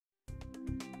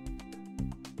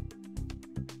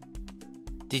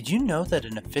Did you know that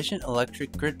an efficient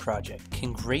electric grid project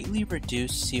can greatly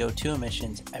reduce CO2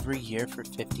 emissions every year for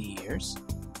 50 years?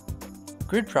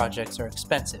 Grid projects are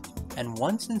expensive and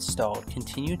once installed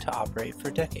continue to operate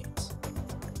for decades.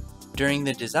 During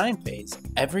the design phase,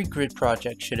 every grid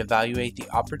project should evaluate the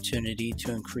opportunity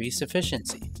to increase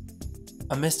efficiency.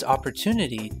 A missed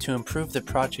opportunity to improve the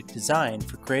project design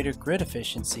for greater grid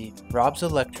efficiency robs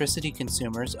electricity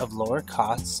consumers of lower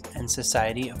costs and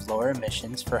society of lower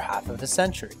emissions for half of a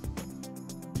century.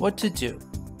 What to do?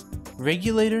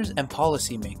 Regulators and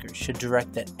policymakers should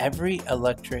direct that every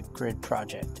electric grid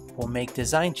project will make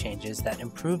design changes that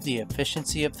improve the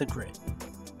efficiency of the grid.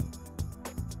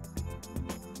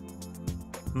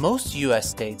 Most U.S.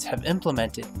 states have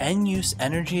implemented end-use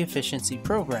energy efficiency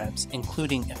programs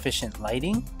including efficient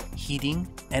lighting, heating,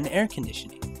 and air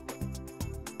conditioning.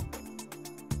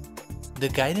 The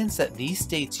guidance that these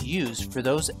states use for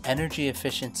those energy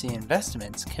efficiency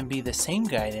investments can be the same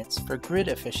guidance for grid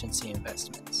efficiency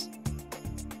investments.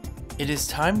 It is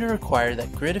time to require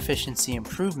that grid efficiency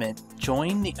improvement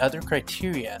join the other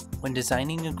criteria when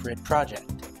designing a grid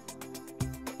project.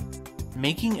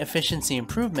 Making efficiency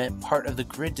improvement part of the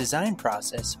grid design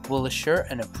process will assure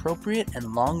an appropriate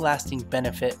and long-lasting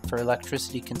benefit for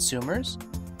electricity consumers,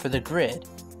 for the grid,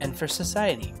 and for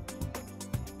society.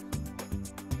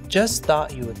 Just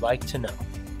thought you would like to know.